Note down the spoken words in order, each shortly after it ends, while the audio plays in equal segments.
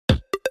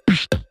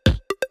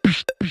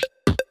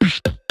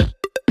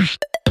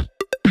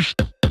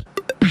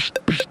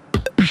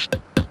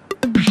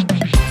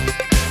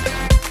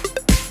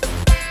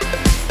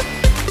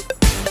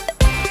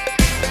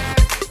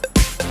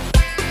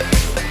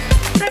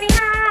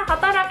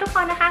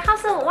คนนะคะเข้า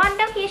สู่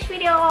WonderPeach วิ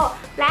ดีโอ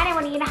และใน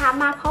วันนี้นะคะ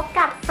มาพบ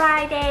กับ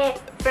Friday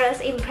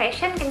First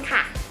Impression กันค่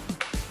ะ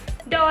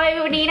โดย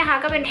วันนี้นะคะ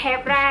ก็เป็นเทป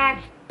แรก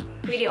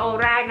วิดีโอ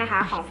แรกนะคะ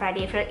ของ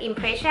Friday First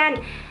Impression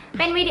เ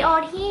ป็นวิดีโอ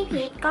ที่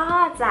พีทก็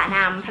จะน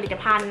ำผลิต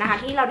ภัณฑ์นะคะ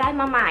ที่เราได้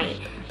มาใหม่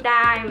ไ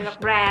ด้มาจาก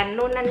แบรนด์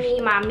นู่นนั่นนี่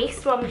มา mix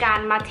รวมกัน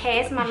มาเท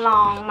สมาล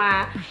องมา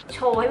โช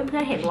ว์ให้เพื่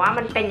อนๆเห็นว่า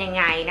มันเป็นยัง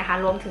ไงนะคะ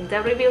รวมถึงจะ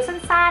รีวิว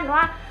สั้นๆ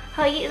ว่าเ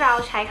ฮ้ยเรา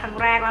ใช้ครั้ง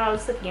แรกแล้วเรา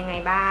รู้สึกยังไง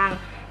บ้าง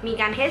มี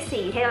การเทส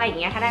สีเทสอะไรอย่าง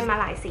เงี้ยถ้าได้มา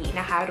หลายสี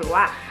นะคะหรือ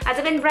ว่าอาจจ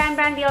ะเป็นแบรนด์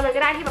เดียวเลย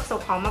ก็ได้ที่แบบส่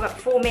งของมาแบบ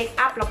full make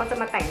up แล้วก็จะ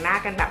มาแต่งหน้า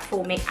กันแบบ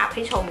full make up ใ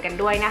ห้ชมกัน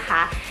ด้วยนะค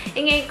ะ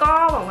ยังไงก็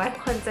หวังว่าทุ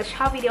กคนจะช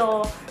อบวิดีโอ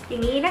อย่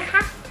างนี้นะค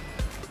ะ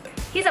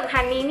ที่สำคั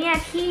ญนี้เนี่ย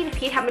ที่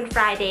พี่ทำเป็น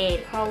Friday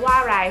เพราะว่า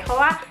อะไรเพราะ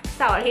ว่าเ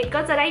สาร์อาทิตย์ก็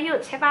จะได้หยุด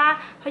ใช่ปะ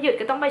พอหยุด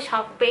ก็ต้องไปช้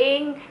อปปิ้ง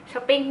เ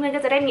พื่อน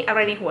ก็จะได้มีอะไร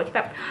ในหัวที่แ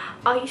บบ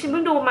ฉันเ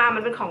พิ่งดูมามั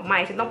นเป็นของใหม่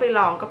ฉันต้องไปล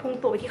องก็พุ่ง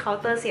ตัวไปที่เคาน์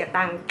เตอร์เสีย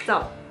ตังค์จ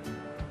บ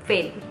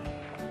ฟิน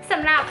ส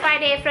ำหรับ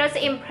Friday First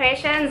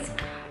Impressions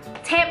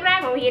เทปแรก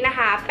ของพีนะ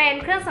คะเป็น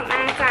เครื่องสำอ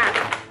างจาก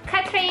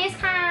Catrice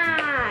ค่ะ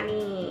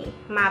นี่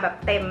มาแบบ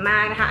เต็มมา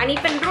กนะคะอันนี้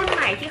เป็นรุ่นใ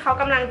หม่ที่เขา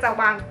กำลังจะ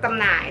วางจำ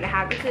หน่ายนะค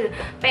ะก็คือ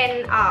เป็น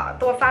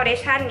ตัว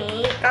Foundation นี้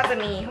ก็จะ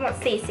มีทั้งหมด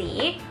4สี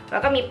แล้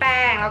วก็มีแป้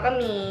งแล้วก็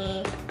มี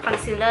คอน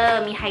ซีลเลอร์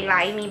มีไฮไล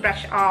ท์มีบลั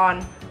ชออน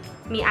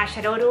มีอายแช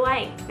โดว์ด้วย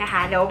นะค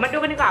ะเดี๋ยวมาดู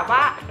กันดีกว่าว่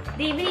า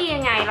ดีไม่ดี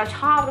ยังไงเราช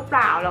อบหรือเป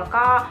ล่าแล้ว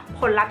ก็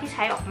ผลลัพธ์ที่ใ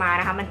ช้ออกมา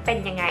นะคะมันเป็น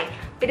ยังไง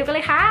ไปดูกันเ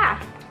ลยค่ะ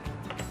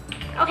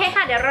โอเค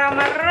ค่ะเดี๋ยวเรา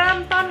มาเริ่ม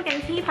ต้นกัน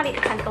ที่ผลิต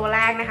ภัณฑ์ตัวแร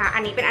กนะคะอั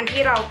นนี้เป็นอัน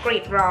ที่เรากรี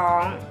ดร้อ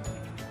ง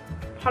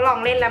เพราะลอง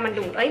เล่นแล้วมัน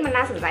ดูมัน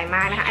น่าสนใจม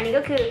ากนะคะอันนี้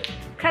ก็คือ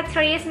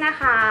Catrice นะ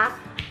คะ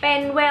เป็น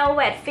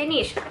Velvet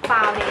Finish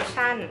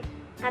Foundation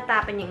หน้าตา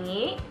เป็นอย่าง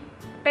นี้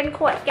เป็นข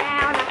วดแก้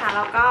วนะคะแ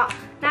ล้วก็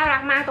น่ารั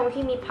กมากตรง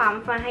ที่มีพัม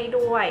ป์มาให้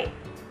ด้วย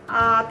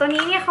ตัว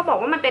นี้เนี่ยเขาบอก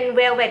ว่ามันเป็น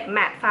Velvet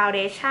Matte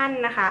Foundation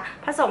นะคะ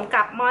ผสม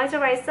กับ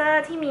Moisturizer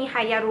ที่มีไฮ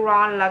ยาลูร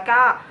อนแล้ว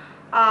ก็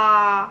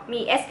มี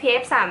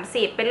SPF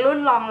 30เป็นรุ่น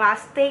long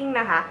lasting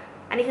นะคะ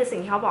อันนี้คือสิ่ง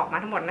ที่เขาบอกมา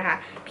ทั้งหมดนะคะ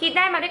พีทไ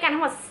ด้มาด้วยกันทั้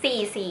งหมด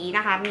4สีน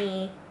ะคะมี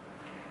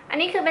อัน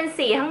นี้คือเป็น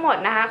สีทั้งหมด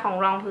นะคะของ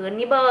รองพื้น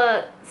นี่เบอ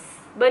ร์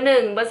1เบอ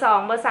ร์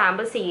2เบอร์3เ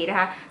บอร์4นะค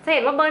ะจะเห็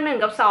นว่าเบอร์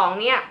1กับ2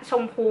เนี่ยช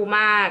มพู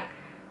มาก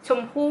ช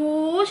ม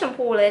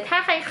พูเลยถ้า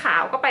ใครขา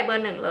วก็ไปเบอ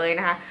ร์1เลย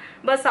นะคะ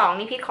เบอร์2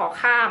นี่พีทขอ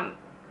ข้าม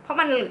เพราะ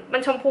มั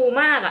นชมพู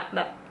มากอะแ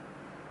บบ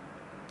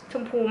ช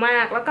มพูมา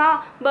กแล้วก็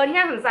เบอร์ที่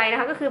น่าสนใจนะ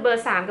คะก็คือเบอ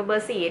ร์3กับเบอ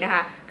ร์4นะค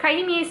ะใคร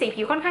ที่มีสี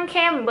ผิวค่อนข้างเ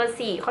ข้มเบอร์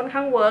4ค่อนข้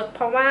างเวิร์กเพ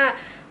ราะว่า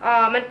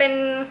มันเป็น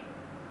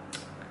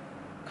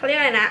เขาเรียก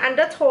อะไรนะอันเด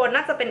อร์โทน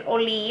น่าจะเป็นโอ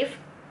ลีฟ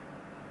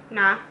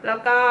นะแล้ว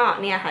ก็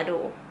เนี่ยค่ะดู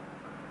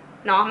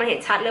เนาะมันเห็น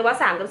ชัดเลยว่า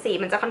3กับ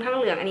4มันจะค่อนข้าง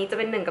เหลืองอันนี้จะ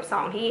เป็น1กับ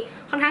2ที่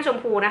ค่อนข้างชม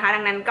พูนะคะดั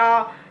งนั้นก็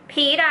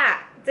พีทอะ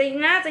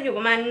น่าจะอยู่ป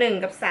ระมาณ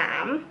1กับ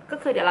3ก็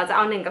คือเดี๋ยวเราจะเอ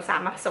า1กับ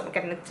3มาผสมกั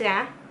นนะจ๊ะ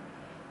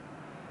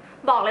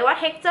บอกเลยว่า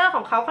texture ข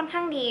องเขาค่อนข้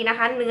างดีนะค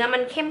ะเนื้อมั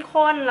นเข้ม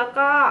ข้นแล้ว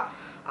ก็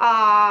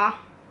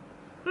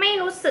ไม่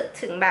รู้สึก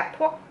ถึงแบบพ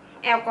วก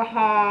แอลกอฮ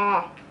อล์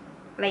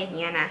อะไรอย่างเ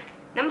งี้ยนะ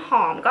น้ำห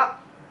อมก็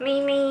ไม่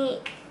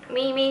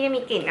ได้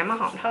มีกลิ่นน้ำ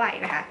หอมเท่าไหร่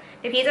นะคะ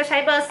เดี๋ยวพี่จะใช้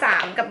เบอร์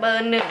3กับเบอ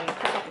ร์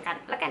1ผสมกัน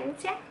แล้วกัน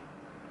จ้ะ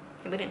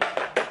เบอร์1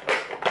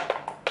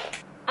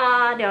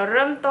เดี๋ยวเ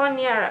ริ่มต้น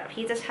เนี่ย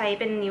พี่จะใช้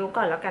เป็นนิ้ว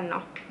ก่อนแล้วกันเนา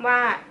ะว่า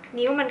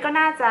นิ้วมันก็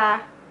น่าจะ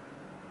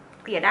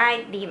เกลี่ยได้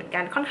ดีเหมือนกั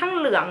นค่อนข้าง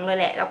เหลืองเลย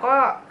แหละแล้วก็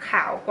ข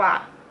าวกว่า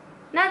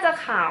น่าจะ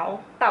ขาว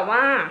แต่ว่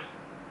า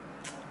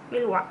ไม่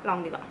รู้อะลอง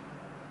ดีกว่า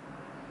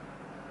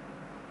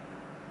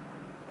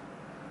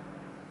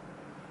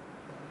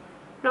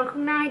ลองข้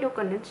างหน้าดู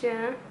ก่อนนะจ๊ะ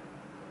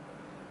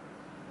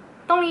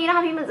ตรงนี้นะค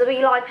ะพี่มันจะมี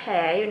รอยแผล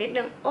อยู่นิด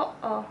นึง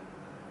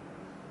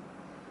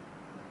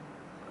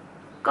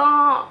ก็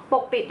ป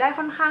กปิดได้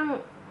ค่อนข้าง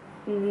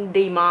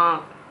ดีมาก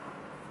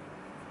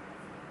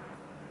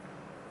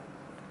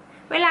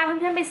เวลาเ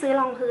พื่อนๆไปซื้อ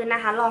รองพื้นน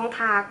ะคะลองท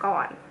าก่อ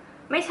น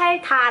ไม่ใช่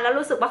ทาแล้ว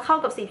รู้สึกว่าเข้า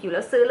กับสีผิวแ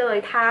ล้วซื้อเลย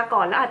ทาก่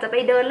อนแล้วอาจจะไป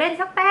เดินเล่น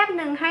สักแป๊บห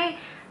นึ่งให้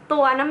ตั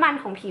วน้ำมัน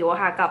ของผิวอ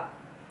ะค่ะกับ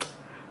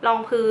รอง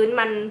พื้น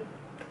มัน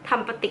ท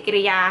ำปฏิกิ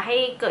ริยาให้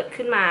เกิด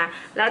ขึ้นมา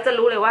แล้วจะ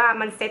รู้เลยว่า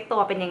มันเซ็ตตั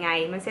วเป็นยังไง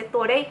มันเซ็ตตั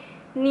วได้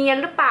เนียน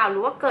หรือเปล่าหรื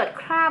อว่าเกิด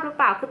คราบหรือเ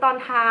ปล่าคือตอน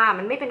ทา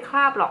มันไม่เป็นคร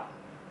าบหรอก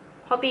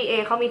เพราะ BA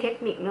เขามีเทค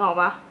นิคนึกออก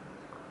ปะ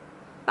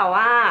แต่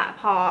ว่า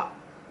พอ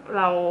เ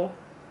รา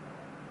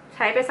ใ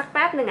ช้ไปสักแ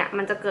ป๊บหนึ่งอะ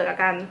มันจะเกิดอา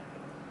การ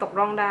ตก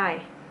ร่องได้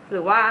หรื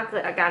อว่าเกิ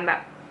ดอาการแบบ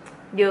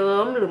เยิ้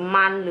มหรือ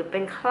มันหรือเป็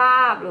นคร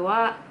าบหรือว่า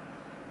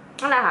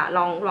นั่นแหละค่ะ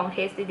ลองเท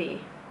สดี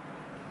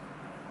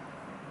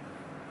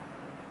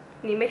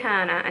ๆนี่ไม่ทา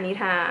นะอันนี้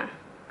ทา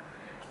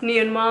เนี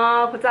ยนมา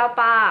กพระเจ้า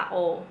ป้าโ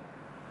อ้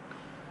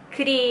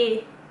คือดี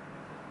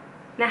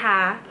นะคะ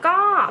ก็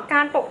ก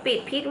ารปกปิด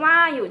พิษว่า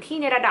อยู่ที่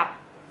ในระดับ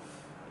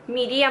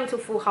medium to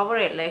full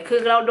coverage เลยคือ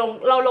เร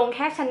าลงแ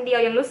ค่ชั้นเดียว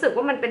ยังรู้สึก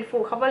ว่ามันเป็น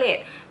full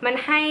coverage มัน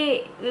ให้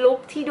ลุค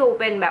ที่ดู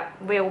เป็นแบบ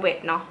velvet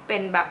เนาะเป็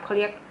นแบบเขา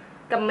เรียก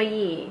กำมะห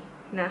ยี่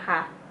นะคะ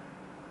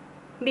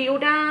บิว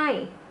ได้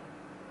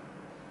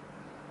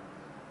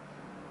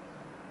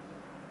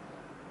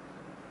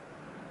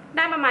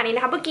ประมาณนี้น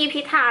ะคะเมื่อกี้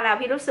พี่ทาแล้ว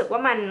พี่รู้สึกว่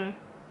ามัน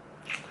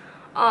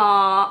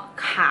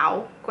ขาว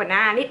กว่า ว่าหน้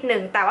านิดหนึ่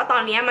งแต่ว่าตอ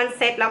นนี้มันเ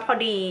ซ็ตแล้วพอ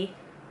ดี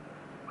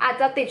อาจ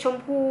จะติดชม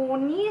พู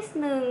นิด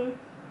นึง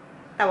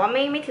แต่ว่า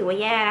ไม่ถือว่า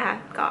แย่นะคะ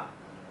ก็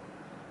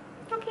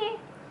โอเค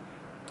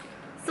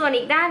ส่วน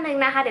อีกด้านหนึ่ง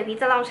นะคะเดี๋ยวพี่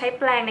จะลองใช้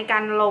แปรงในกา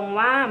รลง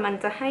ว่ามัน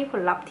จะให้ผ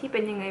ลลัพธ์ที่เป็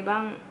นยังไงบ้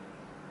าง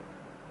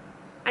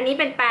อันนี้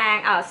เป็นแปรง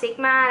ซิก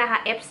มานะคะ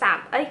F3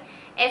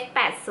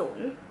 F80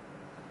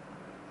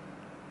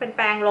 เป็นแป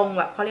รงลง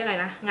แบบเขาเรียกอะไร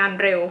นะงาน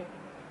เร็ว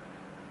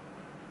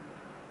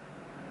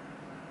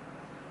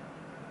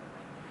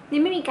นี่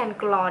ไม่มีการ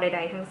กรอใด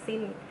ๆทั้งสิ้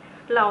น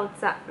เรา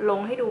จะลง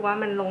ให้ดูว่า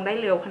มันลงได้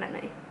เร็วขนาดไหน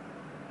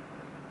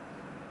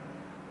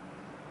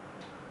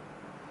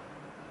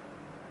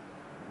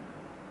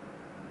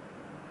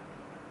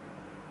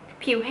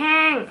ผิวแ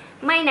ห้ง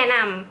ไม่แนะน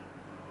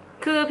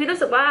ำคือพี่รู้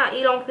สึกว่าอี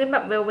รองพื้นแบ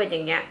บเวลเวทอ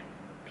ย่างเงี้ย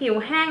ผิว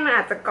แห้งมันอ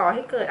าจจะก่อใ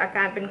ห้เกิดอาก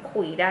ารเป็น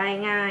ขุยได้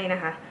ง่ายนะ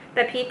คะแ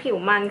ต่พี่ผิว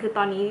มันคือต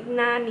อนนี้ห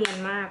น้าเนียน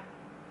มาก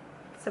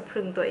สะพ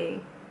รึงตัวเอง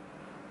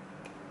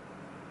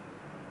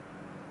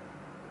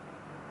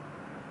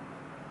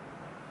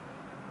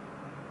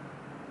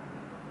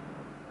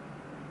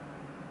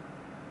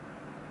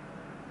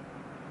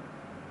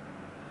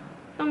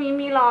ตรงนี้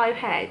มีรอยแ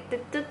ผล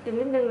จึ๊ดๆอยู่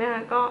นิดนึงนะค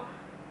ะ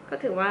ก็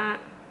ถือว่า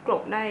กล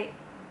บได้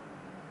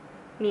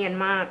เนียน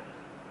มาก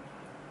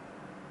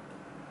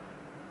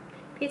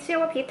พี่เชื่อ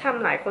ว่าพี่ท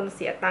ำหลายคนเ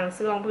สียตังค์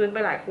ซื้อรองพื้นไป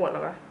หลายขวดแล้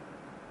วปะ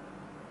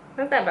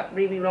ตั้งแต่แบบ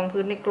รีวิวรอง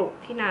พื้นในกลุ่ม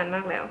ที่นานม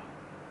ากแล้ว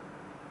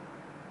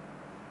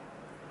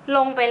ล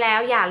งไปแล้ว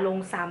อย่าลง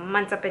ซ้ำ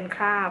มันจะเป็นค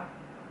ราบ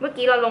เมื่อ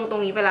กี้เราลงตร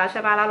งนี้ไปแล้วใ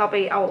ช่ปะแล้วเราไป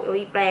เอา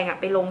อีแปรง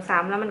ไปลงซ้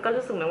ำแล้วมันก็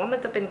รู้สึกเหมือนว่ามัน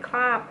จะเป็นคร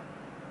าบ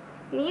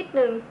นิด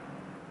นึง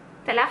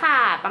เสร็จแล้วค่ะ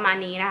ประมาณ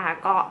นี้นะคะ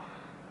ก็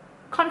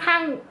ค่อนข้า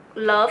ง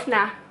เลิฟน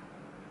ะ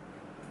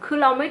คือ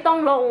เราไม่ต้อง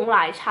ลงหล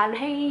ายชั้น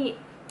ใ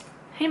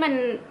ห้มัน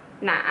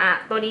หนา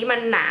ตัวนี้มัน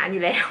หนาอ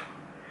ยู่แล้ว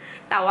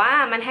แต่ว่า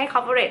มันให้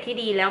coverage ที่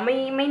ดีแล้ว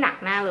ไม่หนัก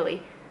หน้าเลย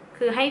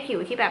คือให้ผิว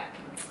ที่แบบ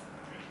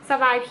ส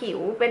บายผิว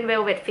เป็น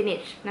velvet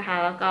finish นะคะ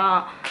แล้วก็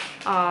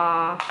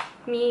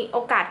มีโอ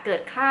กาสเกิ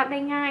ดคราบได้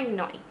ง่าย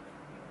หน่อย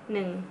ห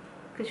นึ่ง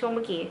คือช่วงเ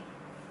มื่อกี้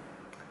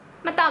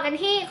มาต่อกัน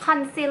ที่คอ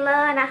นซีลเลอ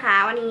ร์นะคะ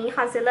วันนี้ค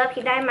อนซีลเลอร์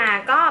พี่ได้มา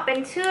ก็เป็น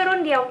ชื่อรุ่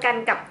นเดียวกัน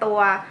กับตัว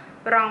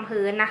รอง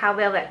พื้นนะคะ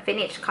Velvet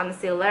Finish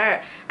Concealer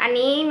อัน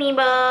นี้มีเ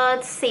บอ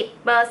ร์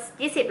10เบอร์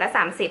20และ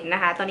30น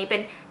ะคะตัวนี้เป็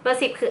นเบอร์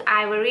10คือ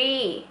Ivory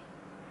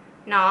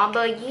เนาะเบ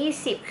อร์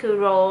20คือ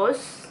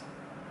Rose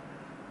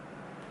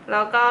แ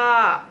ล้วก็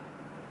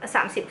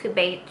30คือ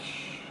Beige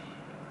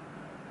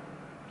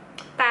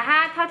แต่ถ้า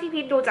เท่าที่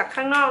พี่ดูจาก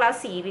ข้างนอกแล้ว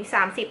สี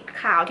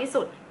30ขาวที่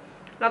สุด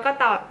แล้วก็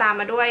ตาม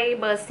มาด้วย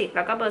เบอร์10แ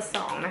ล้วก็เบอร์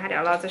2นะคะเดี๋ย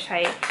วเราจะใช้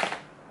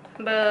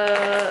เบอ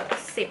ร์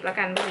10แล้ว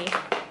กันพี่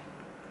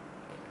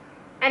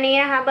อันนี้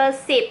นะคะเบอ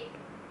ร์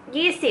10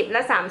 20แล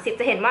ะ30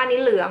จะเห็นว่า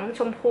นี้เหลืองช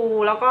มพู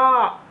แล้วก็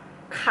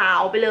ขา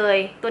วไปเลย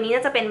ตัวนี้น่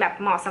าจะเป็นแบบ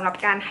เหมาะสำหรับ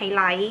การไฮไ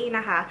ลท์น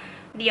ะคะ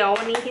เดี๋ยว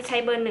วันนี้ที่ใช้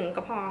เบอร์1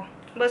ก็พอ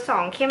เบอร์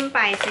2เข้มไป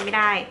ใช้ไม่ไ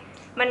ด้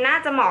มันน่า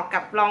จะเหมาะกั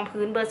บรอง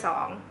พื้นเบอร์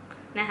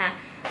2นะคะ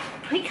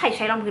เฮ้ยใครใ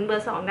ช้รองพื้นเบอ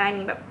ร์2ได้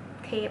นี่แบบ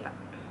เทพอะ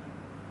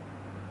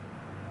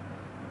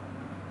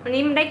อัน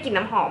นี้มันได้กลิ่น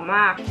น้ำหอมม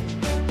าก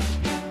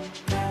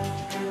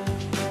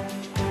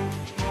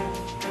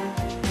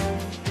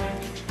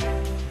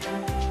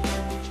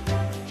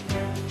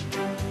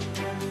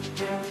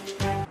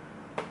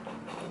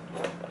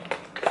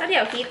แล้วเดี๋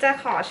ยวพี่จะ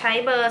ขอใช้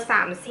เบอร์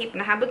30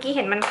นะคะเมื่อกี้เ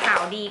ห็นมันขา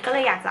วดีก็เล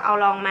ยอยากจะเอา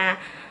ลองมา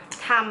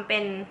ทำเป็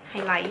นไฮ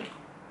ไลท์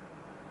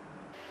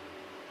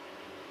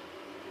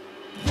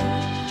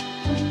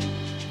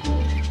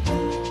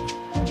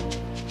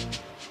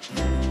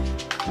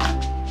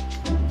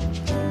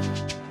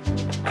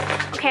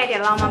โอเคเดี๋ย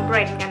วเรามาเบร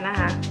นกันนะ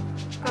คะ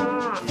ก็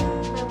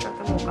เริ่มจากจ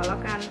มูกก่อนแล้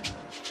วกัน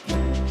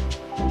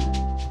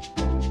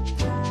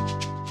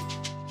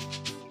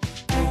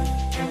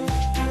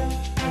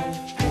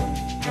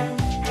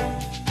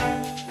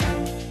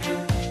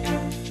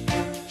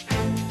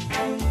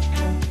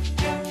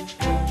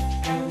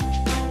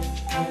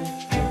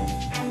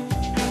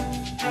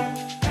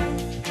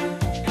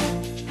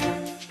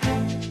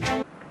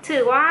ถื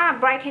อว่า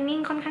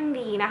brightening ค่อนข้าง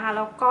ดีนะคะแ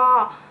ล้วก็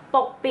ป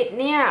กปิด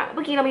เนี่ยเ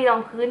มื่อกี้เรามีรอ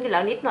งพื้นอยู่แล้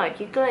วนิดหน่อย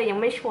คิดก็เลยยัง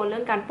ไม่ชัวร์เรื่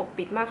องการปก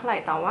ปิดมากเท่าไหร่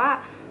แต่ว่า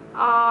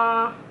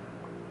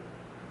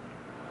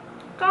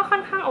ก็ค่อ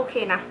นข้างโอเค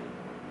นะ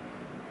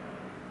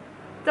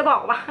จะบอ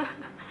กว่า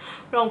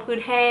รองพื้น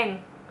แห้ง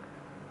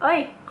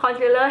คอน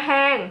ซีลเลอร์แ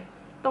ห้ง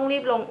ต้องรี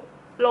บ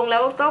ลงแล้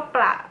วก็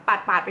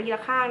ปาดไปทีล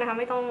ะข้างนะคะ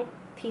ไม่ต้อง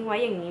ทิ้งไว้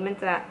อย่างนี้มัน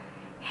จะ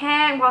แห้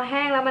งพอแ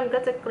ห้งแล้วมันก็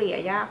จะเกลี่ย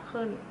ยาก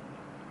ขึ้น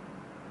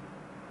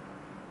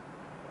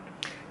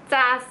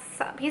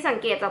พี่สัง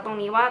เกตจากตรง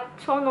นี้ว่า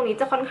ช่วงตรงนี้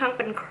จะค่อนข้างเ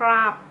ป็นคร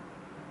าบ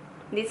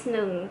นิด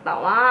นึงแต่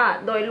ว่า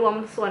โดยรวม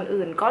ส่วน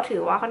อื่นก็ถื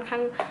อว่าค่อนข้า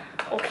ง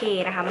โอเค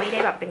นะคะไม่ได้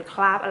แบบเป็นค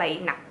ราบอะไร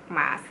หนักหน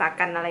าสา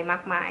กันอะไรมา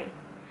กมาย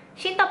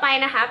ชิ้นต่อไป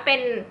นะคะเป็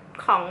น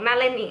ของน่า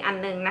เล่นอีกอัน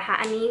นึงนะคะ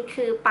อันนี้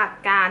คือปาก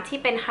กาที่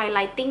เป็น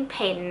highlighting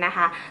pen นะค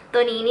ะตั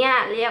วนี้เนี่ย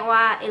เรียกว่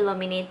า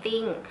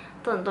illuminating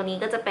ส่วนตัวนี้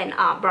ก็จะเป็น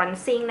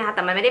bronzing นะคะแ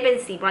ต่มันไม่ได้เป็น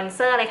สี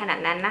bronzer อะไรขนาด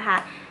นั้นนะคะ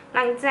ห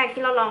ลังจาก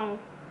ที่เราลอง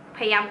พ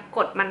ยายามก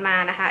ดมันมา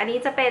นะคะอันนี้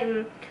จะเป็น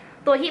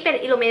ตัวที่เป็น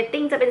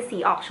illuminating จะเป็นสี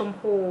ออกชม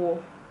พู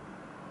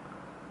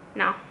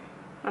เนาะ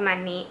ประมาณ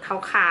นี้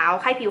ขาว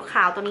ๆใครผิวข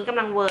าวตัวนี้กำ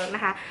ลังเวิร์กน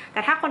ะคะแต่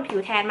ถ้าคนผิว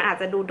แทนมันอาจ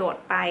จะดูโดด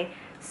ไป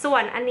ส่ว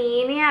นอันนี้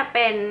เนี่ยเ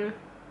ป็น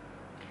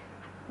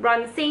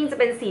bronzing จะ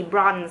เป็นสีบร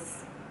อนซ์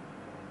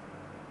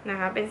นะ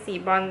คะเป็นสี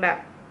บรอนซ์แบบ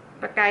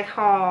ประกายท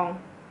อง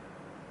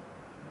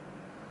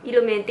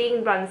illuminating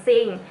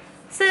bronzing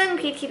ซึ่ง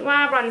พีทคิดว่า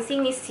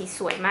bronzing นี่สีส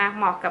วยมากเ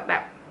หมาะกับแบ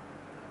บ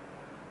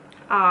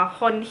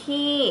คน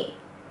ที่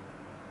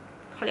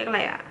เขาเรียกอะไ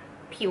รอะ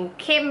ผิว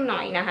เข้มหน่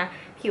อยนะคะ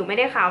ผิวไม่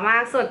ได้ขาวมา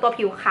กส่วนตัว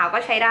ผิวขาวก็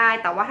ใช้ได้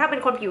แต่ว่าถ้าเป็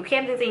นคนผิวเข้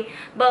มจริง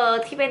ๆเบอ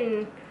ร์ที่เป็น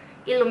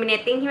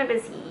illuminating ที่มันเป็น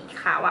สี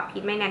ขาวอะพี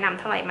ทไม่แนะนำ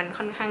เท่าไหร่มัน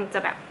ค่อนข้างจะ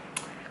แบบ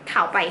ข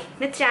าวไป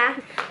นะจ๊ะ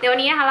เดี๋ยววัน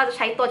นี้นะคะเราจะใ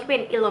ช้ตัวที่เป็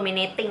น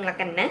illuminating ละ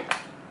กันนะ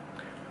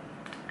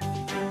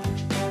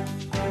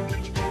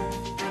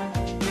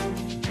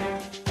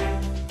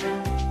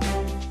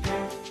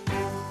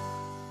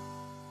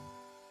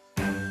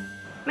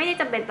ไม่ได้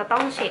จำเป็นจะต้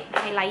องเฉด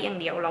ไฮไลท์อย่าง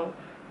เดียวเรา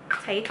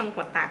ใช้ทำ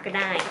หัวตาก็ไ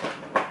ด้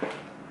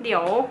เดี๋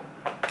ยว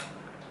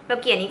เรา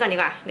เกลี่ยนี้ก่อนดี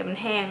กว่าเดี๋ยวมัน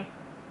แห้ง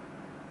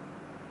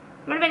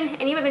มันเป็น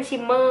อันนี้มันเป็นชิ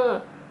มเมอร์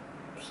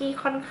ที่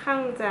ค่อนข้าง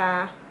จะ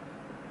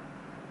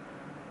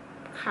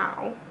ขา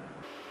ว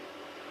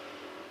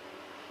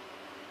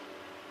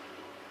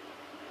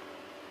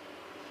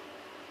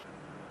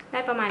ได้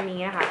ประมาณนี้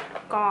นะคะ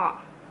ก็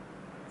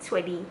สว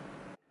ยดี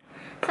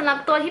สำหรับ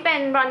ตัวที่เป็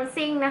น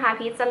bronzing นะคะ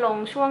พีชจะลง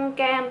ช่วงแ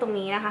ก้มตรง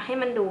นี้นะคะให้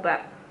มันดูแบ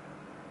บ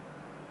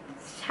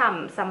ฉ่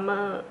ำซัมเม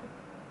อร์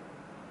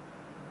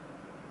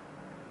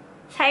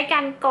ใช้กา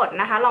รกด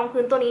นะคะรอง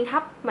พื้นตัวนี้ทั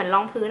บเหมือนร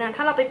องพื้นนะ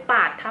ถ้าเราไปป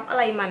าดทับอะ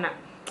ไรมันอ่ะ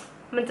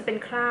มันจะเป็น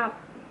คราบ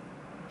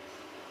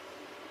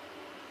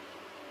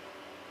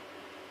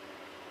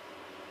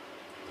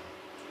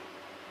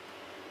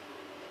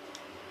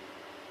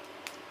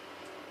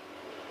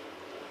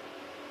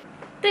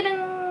ตึ้ง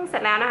เสร็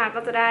จแล้วนะคะ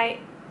ก็จะได้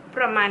ป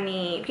ระมาณ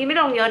นี้พี่ไม่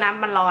ลงเยอะนะ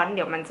มันร้อนเ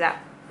ดี๋ยวมันจะ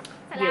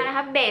เสร็จแล้วนะค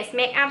ะเบสเ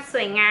มคอัพส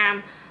วยงาม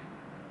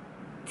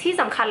ที่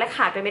สำคัญและข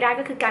าดไปไม่ได้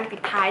ก็คือการปิ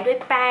ดท้ายด้วย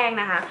แป้ง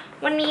นะคะ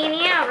วันนี้เ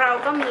นี่ยเรา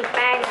ก็มีแ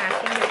ป้งมาเ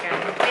ช่นเดียวกัน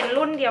เป็น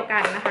รุ่นเดียวกั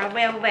นนะคะ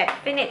Velvet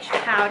Finish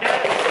Powder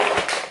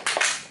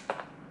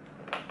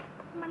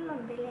มันหล่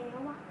นไปแล้ว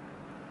อะ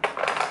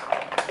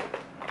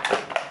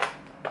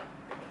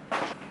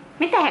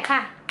ไม่แตกค่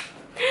ะ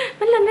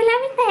มันหล่นไปแล้ว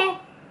ไม่แตก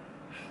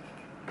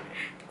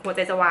หัวใจ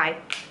จะวาย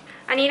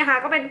อันนี้นะคะ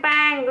ก็เป็นแ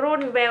ป้งรุ่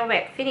น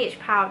Velvet Finish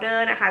Powder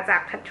นะคะจา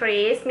ก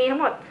Catrice มีทั้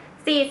งหมด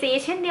4 สี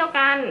เช่นเดียว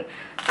กัน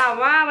แต่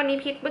ว่าวันนี้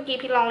เมื่อกี้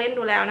พีทลองเล่น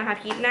ดูแล้วนะคะ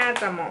พีทน่า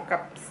จะเหมาะกั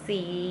บ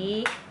สี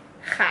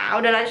ขาว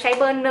เดี๋ยวเราจะใช้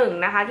เบอร์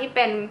1นะคะที่เ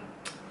ป็น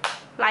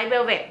Light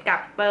Velvet กั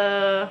บเบอ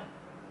ร์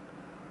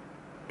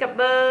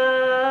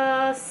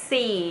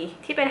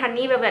4ที่เป็น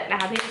Honey Velvet นะ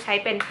คะพีทจะใช้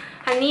เป็น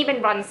Honey เป็น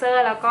บรอนเซอ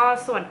ร์แล้วก็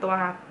ส่วนตัว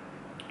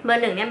เบอ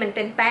ร์1เนี่ยมันเ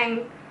ป็นแป้ง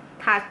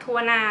ทาทั่ว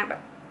หน้าแบ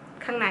บ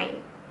ข้างใน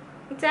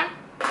จ๊ะ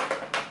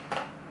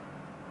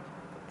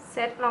เซ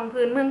ตรอง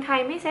พื้นเมืองไทย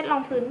ไม่เซตรอ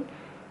งพื้น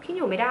พี่อ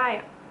ยู่ไม่ได้อ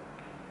ะ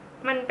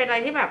มันเป็นอะไร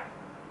ที่แบบ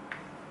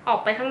ออก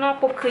ไปข้างนอก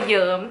ปุ๊บคือเ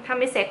ยิ้มถ้า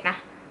ไม่เซ็ตนะ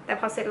แต่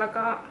พอเซ็ตแล้ว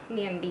ก็เ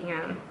นียนดีง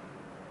าม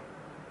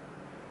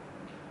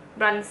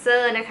บรอนเซอ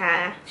ร์นะคะ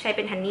ใช้เ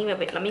ป็นฮันนี่เวล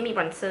เวทเราไม่มีบ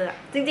รอนเซอร์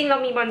จริงๆเรา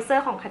มีบรอนเซอ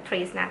ร์ของ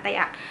Catrice นะแต่อ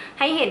ยาก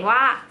ให้เห็นว่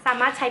าสา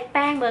มารถใช้แ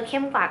ป้งเบอร์เข้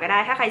มกว่าก็ได้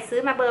ถ้าใครซื้อ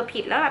มาเบอร์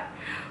ผิดแล้วแบบ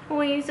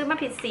อุ้ยซื้อมา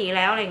ผิดสีแ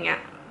ล้วอะไรเงี้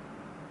ย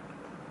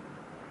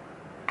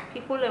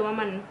พี่พูดเลยว่า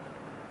มั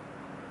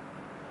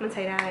นใ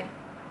ช้ได้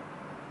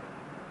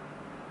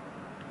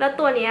แล้ว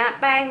ตัวนี้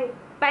แป้ง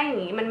อย่า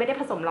งนี้มันไม่ได้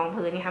ผสมรอง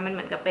พื้นนะคะมันเห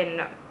มือนกับเป็น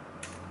แบบ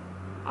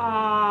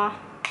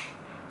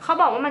เขา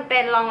บอกว่ามันเป็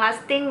น long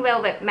lasting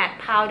velvet matte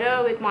powder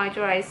with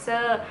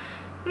moisturizer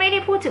ไม่ได้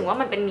พูดถึงว่า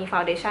มันเป็นมี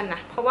foundation น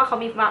ะเพราะว่าเขา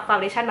มี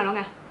foundation มาแล้ว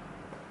ไง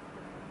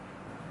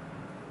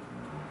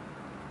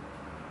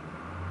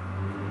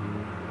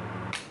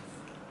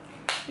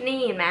นี่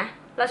เห็นไหม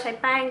เราใช้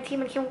แป้งที่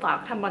มันเข้มกว่า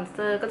ทำบอนเซ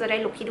อร์ก็จะได้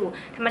ลุคที่ดู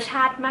ธรรมช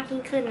าติมากยิ่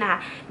งขึ้นนะคะ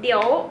เดี๋ย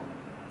ว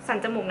สั่น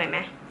จมูกหน่อยไหม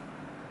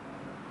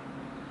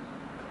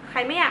ใคร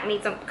อยากมี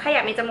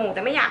จมูกแ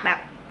ต่ไม่อยากแบบ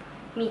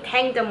มีแ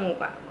ท่งจมูก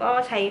อ่ะก็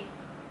ใช้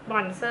บร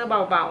อนเซอร์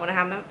เบาๆนะค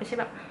ะไม่ใช่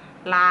แบบ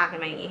ลากอะ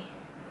ไรอย่างงี้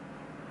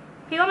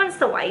พี่ว่ามัน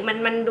สวย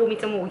มันดูมี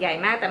จมูกใหญ่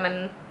มากแต่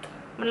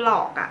มันหล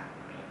อกอ่ะ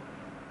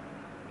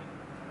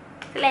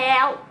แล้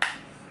ว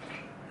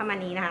ประมาณ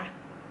นี้นะคะ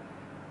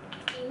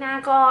หน้า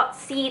ก็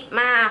ซีด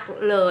มาก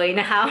เลย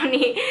นะคะวัน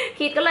นี้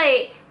พีทก็เลย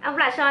เอาบ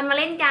ลัชออนมา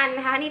เล่นกัน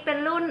นะคะนี่เป็น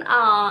รุ่น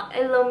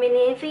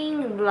illuminating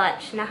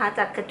blush นะคะจ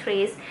าก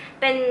Catrice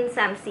เป็น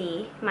3 สี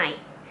ใหม่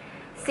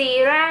สี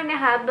แรกน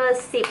ะคะเบอ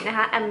ร์10นะค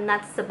ะ I'm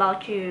not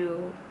about you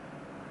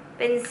เ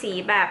ป็นสี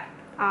แบบ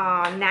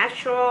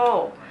natural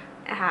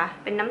นะคะ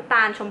เป็นน้ำต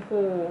าลชม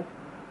พู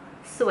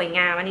สวยง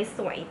ามอันนี้ส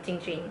วยจ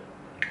ริง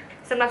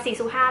ๆสำหรับสี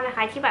สุภาพนะค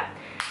ะที่แบบ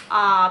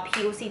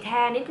ผิวสีแท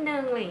นนิดนึ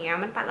งอะไรอย่างเงี้ย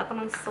มันปัดแล้วกำ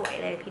ลังสวย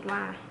เลยพีทว่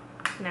า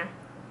นะ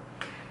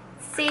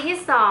สีที่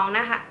2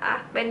นะคะ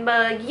เป็นเบอ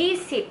ร์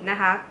20นะ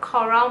คะ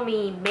Coral Me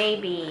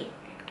Baby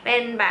เป็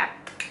นแบบ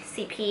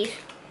สีพีช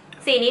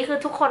สีนี้คือ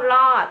ทุกคนร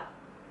อด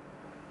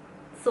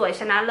สวย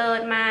ชนะเลิ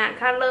ศมาก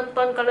ถ้าเริ่ม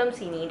ต้นก็เริ่ม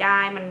สีนี้ได้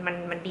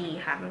มันดี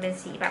ค่ะมันเป็น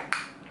สีแบบ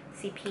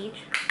สีพีช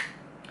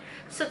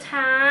สุด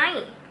ท้าย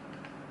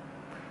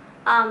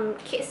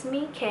Kiss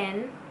Me Ken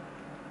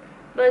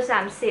เบอร์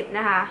30น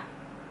ะคะ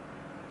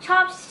ช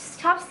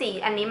อบสี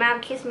อันนี้มาก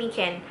Kiss Me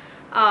Ken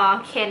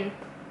Ken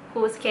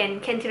Who's Ken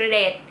ธีรเด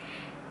ช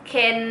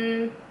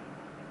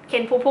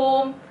Ken ภู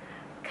มิ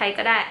ใคร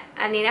ก็ได้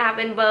อันนี้นะคะเ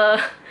ป็นเบอ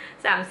ร์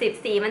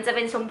30สีมันจะเ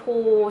ป็นชมพู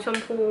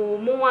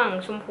ม่วง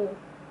ชมพู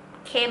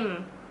เข้ม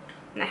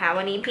นะคะ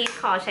วันนี้พี่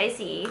ขอใช้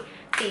สี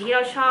ที่เร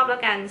าชอบแล้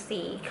วกัน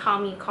สี Call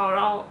Me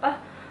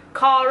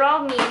Coral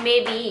Me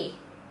Maybe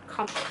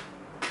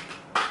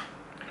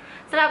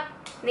สำหรับ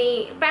นี่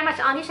แบรนด์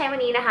blush on ที่ใช้วัน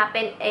นี้นะคะเ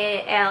ป็น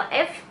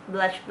ALF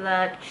blush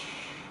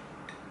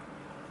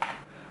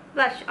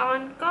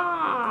on ก็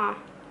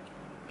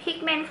พิก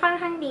เมนต์ค่อน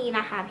ข้างดีน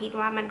ะคะพี่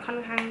ว่ามันค่อน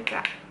ข้างจ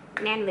ะ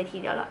แน่นเลยที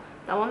เดียวละ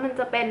แต่ว่ามัน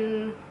จะเป็น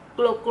โ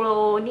กล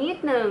นิด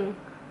นึง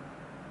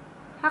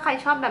ถ้าใคร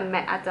ชอบแบบแม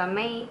ตต์อาจจะไ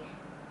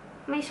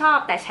ม่ชอบ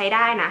แต่ใช้ไ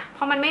ด้นะเพ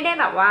ราะมันไม่ได้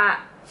แบบว่า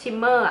ชิม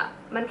เมอร์อ่ะ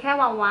มันแค่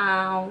วา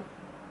ว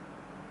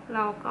ๆแ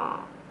ล้วก็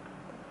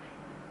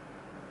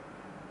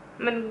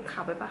มันข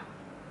าวไปปะ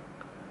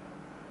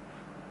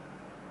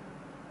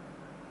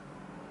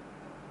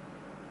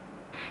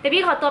เดี๋ยว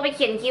พี่ขอตัวไปเ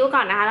ขียนคิ้วก่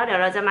อนนะคะแล้วเดี๋ย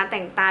วเราจะมาแ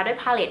ต่งตาด้วย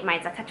พาเลตใหม่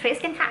จาก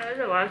Catrice กันค่ะรู้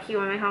สึกว่าคิ้ว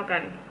มันไม่เท่ากั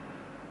น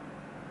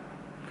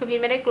คือพี่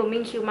ไม่ได้กรูม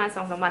มิ่งคิ้วมา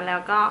2-3 วันแล้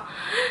วก็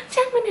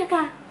ช่างมันเถอะ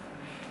ค่ะ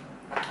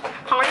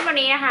ของเล่นวัน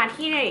นี้นะคะ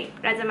ที่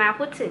เราจะมา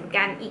พูดถึง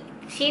กันอีก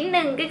ชิ้นห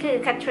นึ่งก็คือ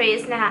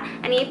Catrice นะคะ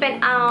อันนี้เป็น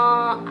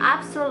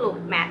Absolute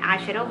Matte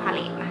Eyeshadow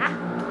Palette นะคะ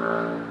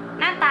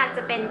หน้าตาจ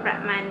ะเป็นประ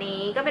มาณ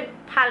นี้ก็เป็น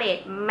พาเลต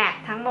แมต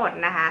ทั้งหมด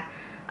นะคะ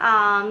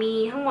มี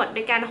ทั้งหมด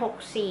ด้วยกัน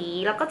6สี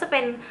แล้วก็จะเป็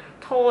น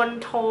โทน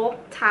โทป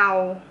เทา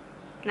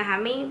นะคะ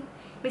มี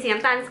สี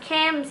น้ำตาลเ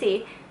ข้มสี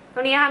ตร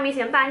งนี้ค่ะมีสี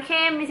น้ำตาลเ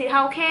ข้มมีสีเท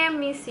าเข้ม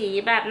มีสี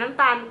แบบน้ำ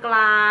ตาลกล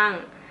าง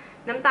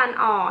น้ำตาล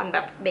อ่อนแบ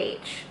บเบ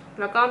จ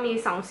แล้วก็มี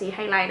2สีไฮ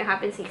ไลท์นะคะ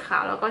เป็นสีขา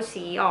วแล้วก็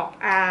สีออก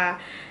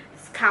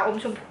ขาวอม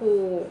ชมพู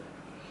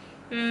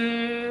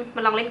ม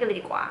าลองเล่นกันเลย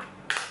ดีกว่า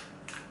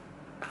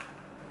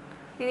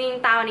จริง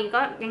ๆตาวันนี้ก็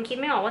ยังคิด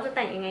ไม่ออกว่าจะแ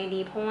ต่งยังไงดี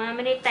เพราะว่าไ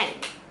ม่ได้แต่ง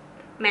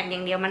แมตต์อย่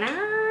างเดียวมานา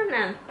นน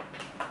ะ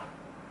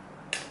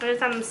เราจะ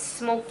ทำส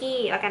โมกี้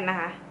แล้วกันนะ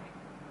คะ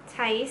ใ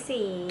ช้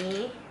สี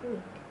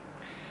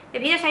เดี๋ย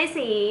วพี่จะใช้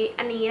สี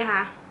อันนี้นะค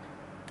ะ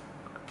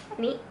อัน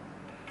นี้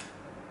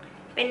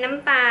เป็นน้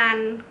ำตาล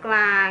กล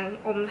าง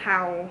อมเทา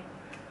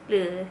ห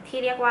รือที่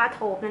เรียกว่าโท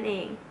ปนั่นเอ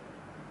ง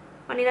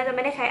วันนี้เราจะไ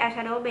ม่ได้ใช้อายแช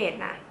โดว์เบส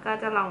นะก็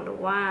จะลองดู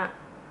ว่า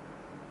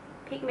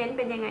พิกเมนต์เ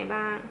ป็นยังไง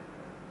บ้าง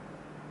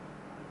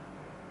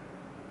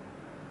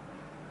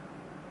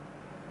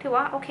ถือ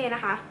ว่าโอเคน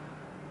ะคะ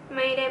ไ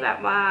ม่ได้แบบ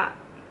ว่า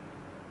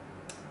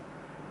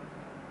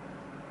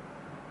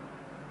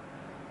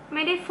ไ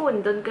ม่ได้ฝุ่น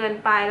จนเกิน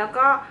ไปแล้ว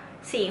ก็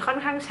สีค่อน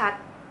ข้างชัด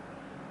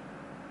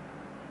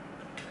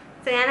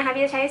จากนั้นนะคะ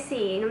พี่จะใช้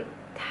สี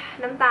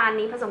น้ำตาล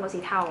นี้ผสมกับสี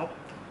เทา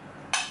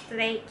จะ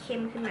ได้เข้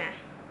มขึ้นมา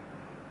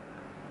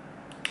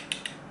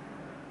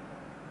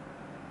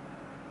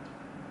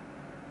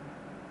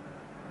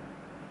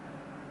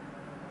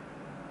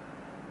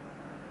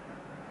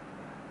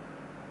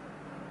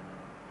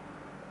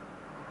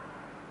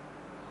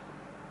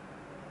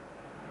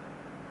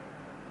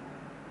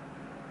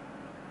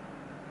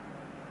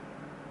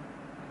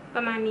ป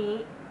ระมาณนี้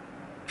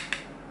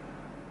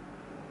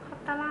ขอบ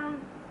ตาล่าง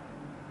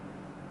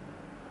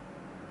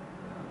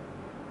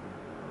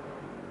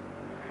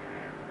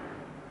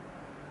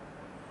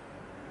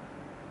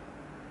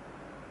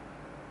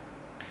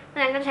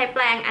นั้นก็ใช้แป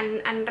รง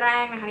อันแร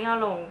กนะคะที่เรา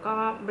ลงก็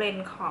เบลน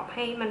ขอบใ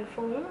ห้มัน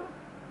ฟุ้ง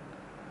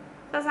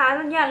ภาษา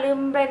อย่าลืม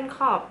เบลนข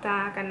อบตา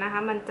กันนะคะ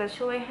มันจะ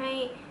ช่วยให้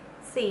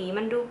สี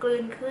มันดูกลื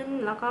นขึ้น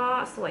แล้วก็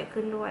สวย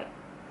ขึ้นด้วย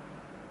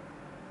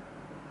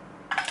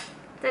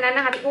จากนั้นน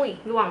ะคะพี่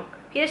ล่วง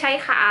พี่จะใช้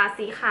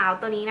สีขาว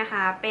ตัวนี้นะค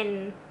ะเป็น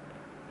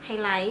ไฮ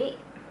ไลท์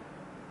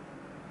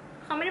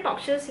เขาไม่ได้บอก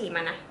ชื่อสี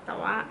มันนะแต่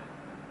ว่า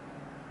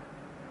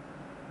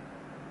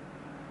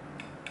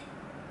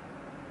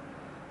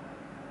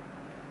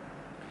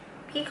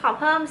พี่ขอ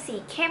เพิ่มสี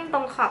เข้มต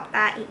รงขอบต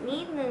าอีกนิ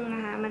ดนึงน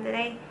ะคะมันจะไ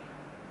ด้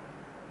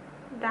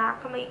ดาร์ก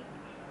เข้ามาอีก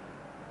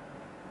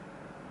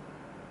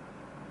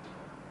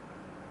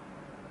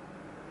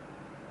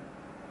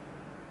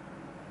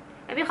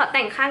พี่ขอแ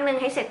ต่งข้างนึง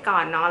ให้เสร็จก่อ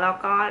นเนาะแล้ว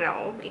ก็เดี๋ยว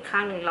อีกข้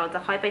างหนึ่งเราจะ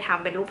ค่อยไปท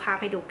ำเป็นรูปภาพ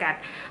ให้ดูกัน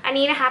อัน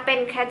นี้นะคะเป็น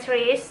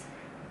Catrice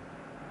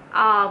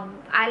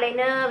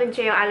eyeliner เป็น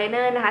gel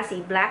eyeliner นะคะสี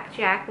black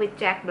jack with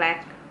jack black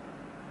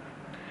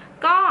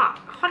ก็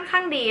ค่อนข้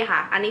างดีค่ะ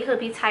อันนี้คือ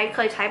พี่เค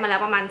ยใช้มาแล้ว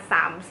ประมาณ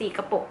 3-4 ก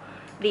ระปุก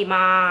ดีม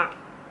าก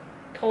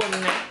ทน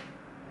นะ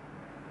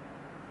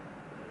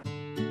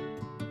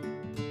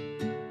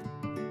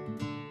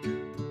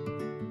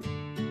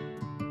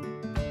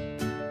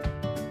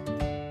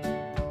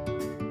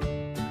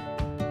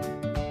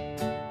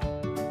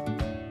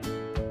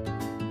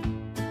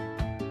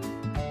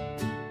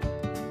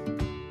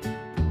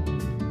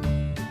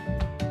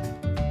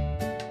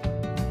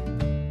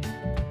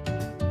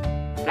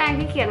แปรง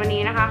ที่เขียนวัน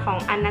นี้นะคะของ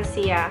อันนาเ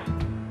ซีย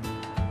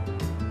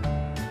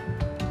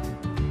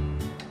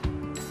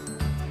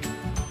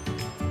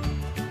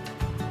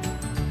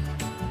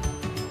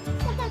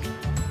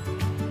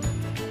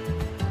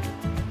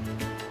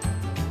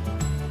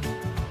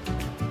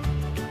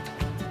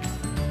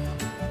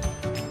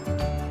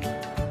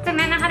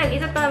เดี๋ยว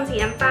พี่จะเติมสี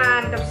น้ำตา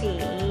ลกับสี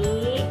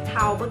เท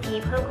าเมื่อกี้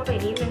เพิ่มเข้าไป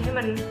นิดนึงให้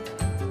มัน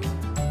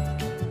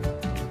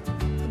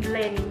เบล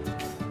นด์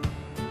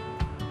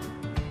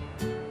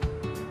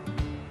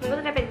มันก็จ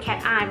ะได้เป็นแคท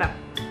อายแบบ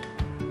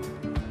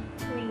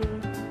นิ่ง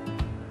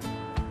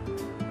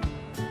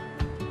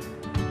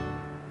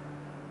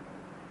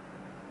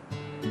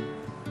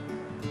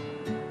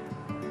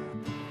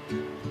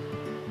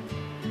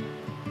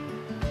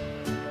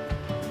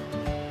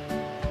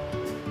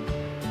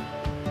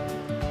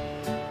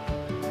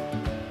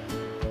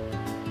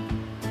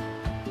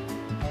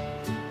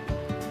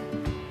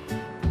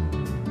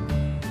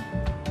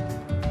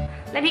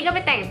แล้วพี่ก็ไป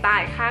แต่งตา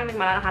อีกข้างหนึ่ง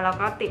มาแล้วนะคะแล้ว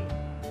ก็ติด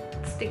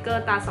สติกเกอ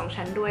ร์ตา2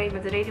 ชั้นด้วยมั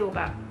นจะได้ดูแ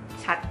บบ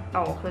ชัดโต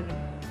ขึ้น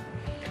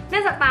เนื่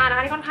องจากตานะค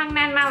ะที่ค่อนข้างแ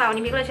น่นมากแล้ววัน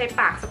นี้พี่ก็เลยใช้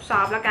ปากซอ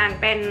ฟๆแล้วกัน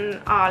เป็น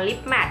ลิ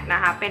ปแมทน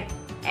ะคะเป็น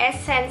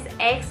Essence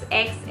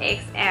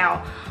XXXL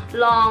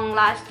Long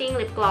Lasting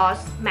Lip Gloss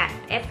Matte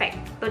Effect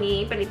ตัวนี้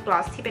เป็นลิปกลอ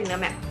สที่เป็นเนื้อ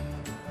แมท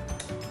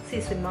สี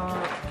สวยมา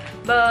ก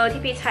เบอร์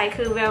ที่พี่ใช้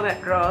คือ Velvet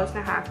Rose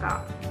นะคะก็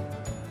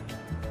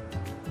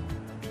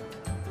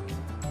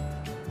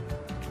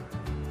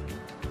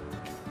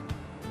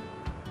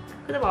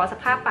จะบอกว่าส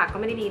ภาพปากก็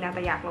ไม่ได้ดีนะแ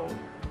ต่อยากลง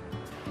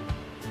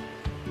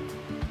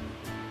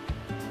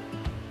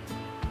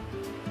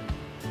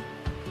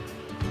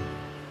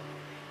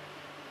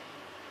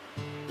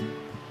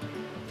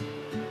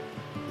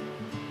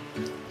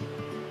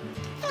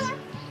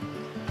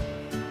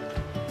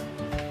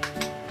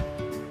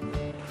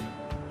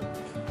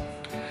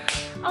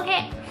โอเค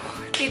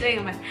ตีตัวเอง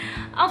กันไป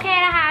โอเค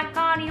นะคะ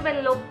ก็นี่ก็เป็น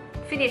ลุค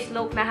finish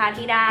look นะคะ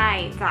ที่ได้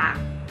จาก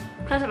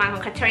เครื่องสำอางขอ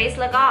ง Catrice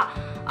แล้วก็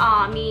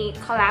มี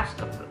คอลแลบ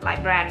กับหลาย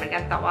แบรนด์เหมือนกั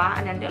นแต่ว่า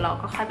อันนั้นเดี๋ยวเรา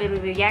ก็ค่อยไปรี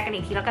วิวแยกกัน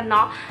อีกทีแล้วกันเน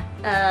าะ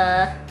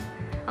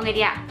เอาไง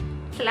ดีอะ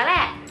เสร็จแล้วแหล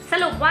ะส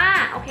รุปว่า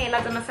โอเคเรา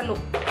จะมาสรุป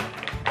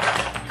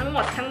ทั้งหม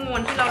ดทั้งมว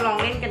ลที่เราลอง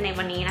เล่นกันใน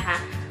วันนี้นะคะ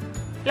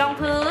รอง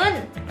พื้น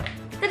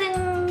ตึ้ง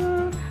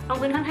รอง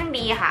พื้นค่อนข้าง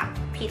ดีค่ะ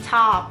พีชช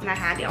อบนะ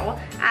คะเดี๋ยว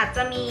อาจจ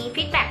ะมี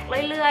ฟีดแบ็ก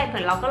เรื่อยๆเหมื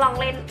อนเราก็ลอง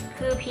เล่น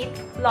คือพีช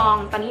ลอง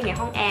ตอนนี้อยู่ใน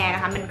ห้องแอร์น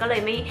ะคะมันก็เล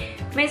ย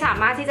ไม่สา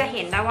มารถที่จะเ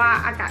ห็นได้ว่า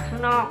อากาศข้า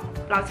งนอก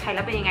เราใช้แ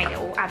ล้วเป็นยังไงเดี๋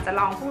ยวอาจจะ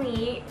ลองพรุ่ง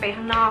นี้ไป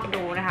ข้างนอก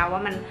ดูนะคะว่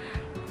า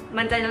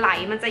มันจะไหล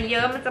มันจะเย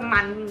อะมันจะ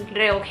มัน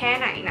เร็วแค่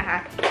ไหนนะคะ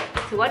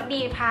ถือว่า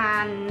ดีพา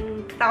น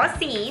แต่ว่า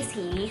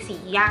สี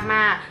ยากม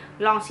าก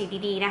ลองสี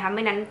ดีๆนะคะไ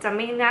ม่นั้นจะไ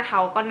ม่หน้าเทา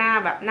ก็หน้า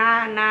แบบห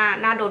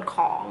น้าโดนข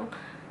อง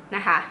น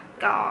ะคะ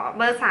ก็เ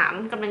บอร์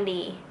3กำลัง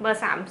ดีเบอ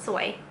ร์3สว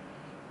ย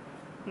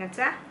นะ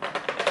จ๊ะ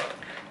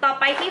ต่อ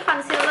ไปที่คอน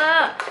ซีลเลอ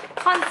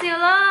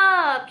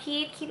ร์พี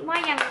ทคิดว่า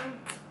ยั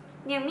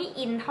งไม่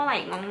อินเท่าไหร่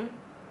มั้ง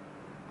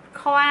เ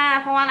พราะว่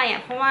าอะไรอ่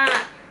ะเพราะว่า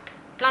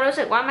เรารู้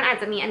สึกว่ามันอาจ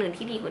จะมีอันอื่น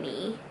ที่ดีกว่า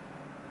นี้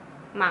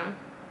มั้ง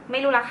ไม่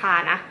รู้ราคา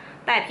นะ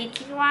แต่พีท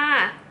คิดว่า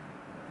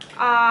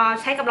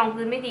ใช้กับรอง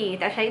พื้นไม่ดี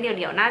แต่ใช้เ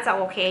ดี่ยวๆน่าจะโ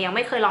อเคยังไ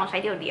ม่เคยลองใช้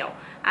เดี่ยว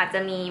ๆอาจจะ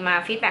มีมา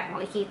ฟีดแบ็กบอ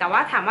กอีกทีแต่ว่า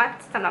ถามว่า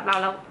สำหรับเรา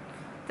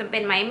จำเป็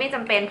นไหมไม่จ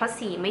ำเป็นเพราะ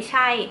สีไม่ใ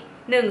ช่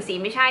1สี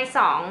ไม่ใช่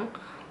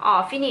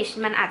2ฟินิช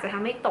มันอาจจะท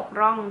ำให้ตก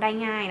ร่องได้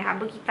ง่ายนะคะเ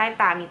มื่อกี้ใต้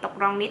ตามีตก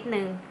ร่องนิด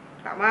นึง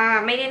แต่ว่า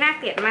ไม่ได้น่า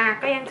เกลียดมาก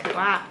ก็ยังถือ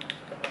ว่า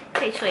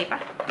เฉยๆปะ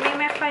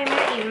ไม่ค่อย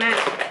อินมาก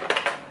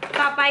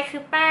ต่อไปคื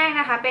อแป้ง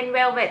นะคะเป็น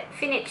Velvet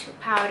Finish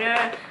Powder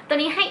ตัว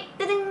นี้ให้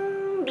ตึ้ง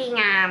ดี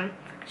งาม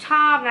ช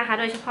อบนะคะ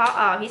โดยเฉพาะ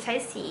พี่ใช้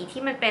สี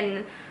ที่มันเป็น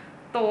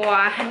ตัว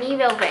Honey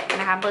Velvet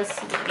นะคะเบอร์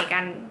4ในกา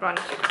รบรอน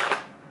ซ์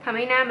ทำใ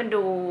ห้หน้ามัน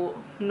ดู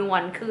นว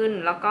ลขึ้น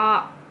แล้วก็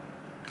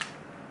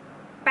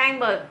แป้ง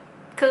เบอร์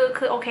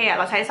คือโอเคอะ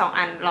เราใช้2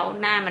อันแล้ว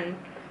หน้ามัน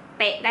เ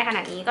ป๊ะได้ขน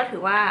าดนี้ก็ถื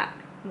อว่า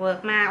เวิร์ก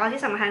มากแล้ว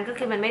ที่สำคัญก็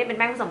คือมันไม่ได้เป็นแ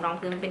ป้งผสมรอง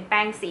พื้นมันเป็นแ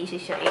ป้งสีเฉ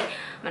ย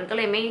ๆมันก็เ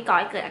ลยไม่ก่อ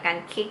ให้เกิดอาการ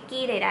เค้ก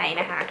กี้ใดๆ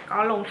นะคะก็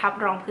ลงทับ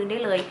รองพื้นได้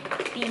เลย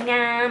ดีง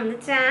ามนะ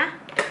จ๊ะ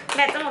แบ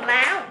ตจะหมดแ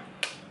ล้ว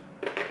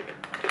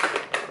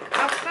แ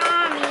ล้วก็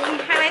มี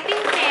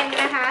highlighting pen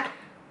นะคะ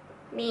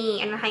นี่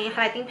อันนี้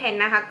highlighting pen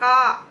นะคะก็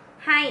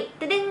ให้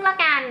ตึ้งละ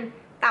กัน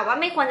แต่ว่า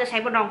ไม่ควรจะใช้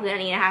บนรองพื้นอั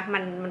นนี้นะคะ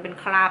มันเป็น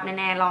คราบ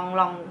แน่ๆ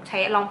ลองใช้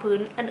รองพื้น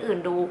อื่น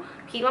ๆดู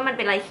คิดว่ามันเ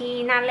ป็นอะไรที่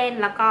น่าเล่น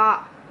แล้วก็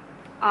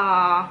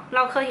เร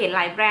าเคยเห็นห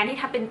ลายแบรนด์ที่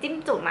ทำเป็นจิ้ม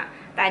จุ่มอะ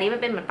แต่อันนี้มั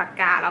นเป็นเหมือนปาก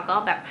กาแล้วก็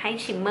แบบให้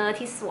ชิมเมอร์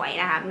ที่สวย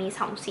นะคะมี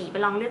2สีไป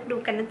ลองเลือกดู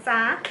กันนะจ๊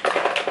ะ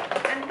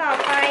อันต่อ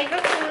ไปก็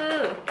คือ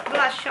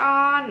blush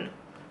on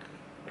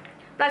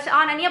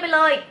อันนี้เอาไปเ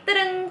ลย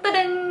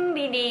ตึ้ง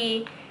ดี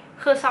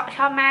ๆคือช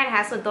อบมากนะค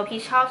ะส่วนตัว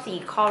พี่ชอบสี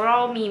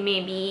coral มี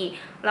maybe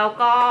แล้ว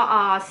ก็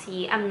สี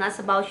I'm not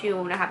about you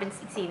นะคะเป็น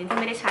สีนึงที่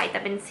ไม่ได้ใช้แต่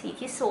เป็นสี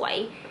ที่สวย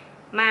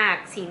มาก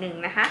สีหนึ่ง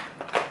นะคะ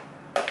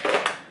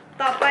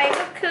ต่อไป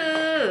ก็คือ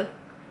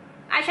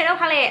eyeshadow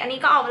palette อันนี้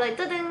ก็ออกไปเลย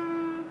ตึ้ง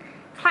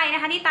ใครน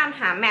ะคะที่ตามห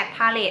า matte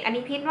palette อัน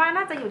นี้พีทว่า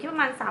น่าจะอยู่ที่ประ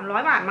มาณ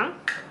300 บาทมั้ง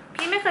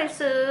พีทไม่เคย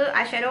ซื้อ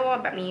eyeshadow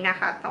แบบนี้นะ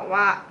คะแต่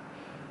ว่า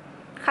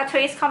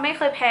Catrice เขาไม่เ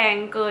คยแพง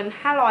เกิน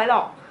500หร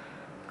อก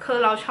คือ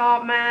เราชอบ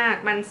มาก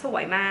มันสว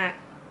ยมาก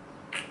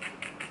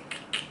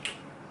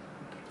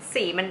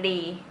สีมันดี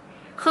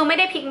คือไม่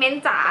ได้พิกเมน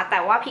ต์จ๋าแต่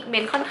ว่าพิกเม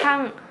นต์ค่อนข้า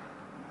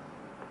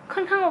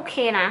งโอเค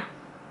นะ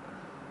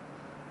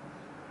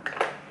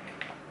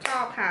ชอ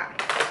บค่ะ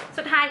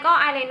สุดท้ายก็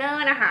อายไลเนอ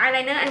ร์นะคะอายไล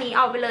เนอร์อันนี้เ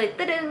อาไปเลย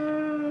ตึ้ง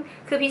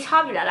คือพี่ชอ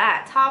บอยู่แล้วแหละ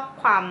ชอบ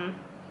ความ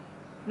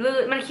ลื่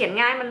นมันเขียน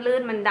ง่ายมันลื่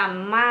นมันด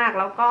ำมาก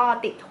แล้วก็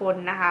ติดทน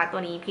นะคะตั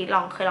วนี้พี่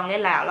เคยลองเล่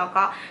นแล้ว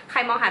ก็ใคร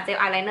มองหาเจล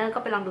อายไลเนอร์ก็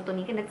ไปลองดูตัว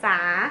นี้กันนะจ๊ะ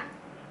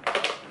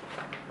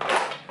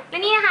แล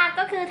ะนี่นะคะ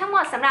ก็คือทั้งหม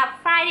ดสำหรับ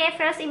Friday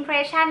First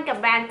Impression กับ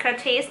แบรนด์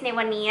Catrice ใน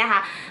วันนี้นะคะ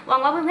หวัง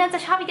ว่าเพื่อนๆจะ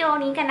ชอบวิดีโอ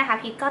นี้กันนะคะ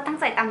พีทก็ตั้ง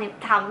ใจตั้งใ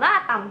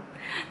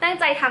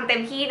จทำเต็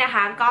มที่นะค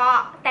ะก็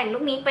แต่งลุ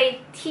คนี้ไป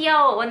เที่ยว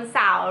วันเส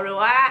าร์หรือ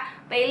ว่า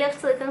ไปเลือก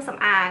ซื้อเครื่องส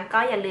ำอางก็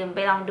อย่าลืมไป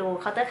ลองดู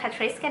เคาน์เตอร์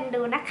Catrice กัน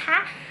ดูนะคะ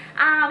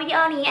วิดีโอ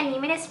นี้อันนี้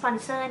ไม่ได้สปอน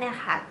เซอร์นะ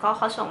คะก็เ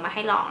ขาส่งมาใ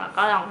ห้ลองแล้ว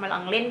ก็ล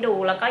องเล่นดู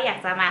แล้วก็อยาก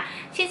จะมา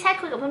ชิดแชท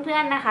คุยกับเพื่อ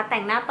นๆนะคะแต่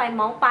งหน้าไปเ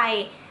มาส์ไป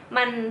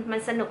มัน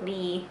สนุก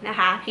ดีนะ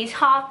คะพี่ช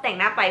อบแต่ง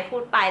หน้าไปพู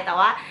ดไปแต่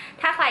ว่า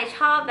ถ้าใครช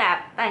อบแบบ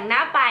แต่งหน้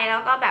าไปแล้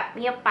วก็แบบเ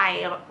งียบไป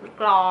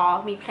กรอ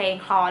มีเพลง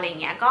คลออะไรอย่า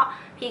งเงี้ยก็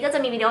พี่ก็จะ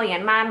มีวิดีโออย่าง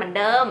นั้นมาเหมือน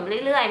เดิม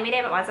เรื่อยๆไม่ได้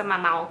แบบว่าจะมา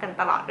เมาส์กัน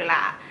ตลอดเวลา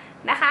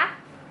นะคะ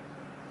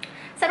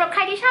สำหรับใค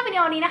รที่ชอบวิดี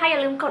โอนี้นะคะอย่า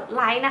ลืมกดไ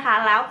ลค์นะคะ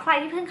แล้วใคร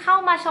ที่เพิ่งเข้า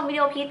มาชมวิดี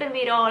โอพีทเป็น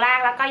วิดีโอแรก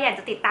แล้วก็อยาก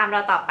จะติดตามเร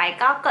าต่อไป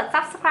ก็กด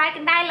subscribe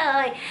กันได้เล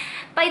ย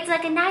ไปเจอ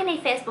กันได้ใน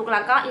Facebook แ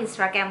ล้วก็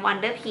Instagram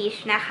WonderPeach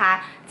นะคะ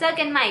เจอ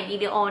กันใหม่วิ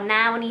ดีโอหน้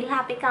าวันนี้ลา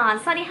ไปก่อน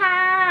สวัสดีค่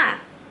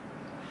ะ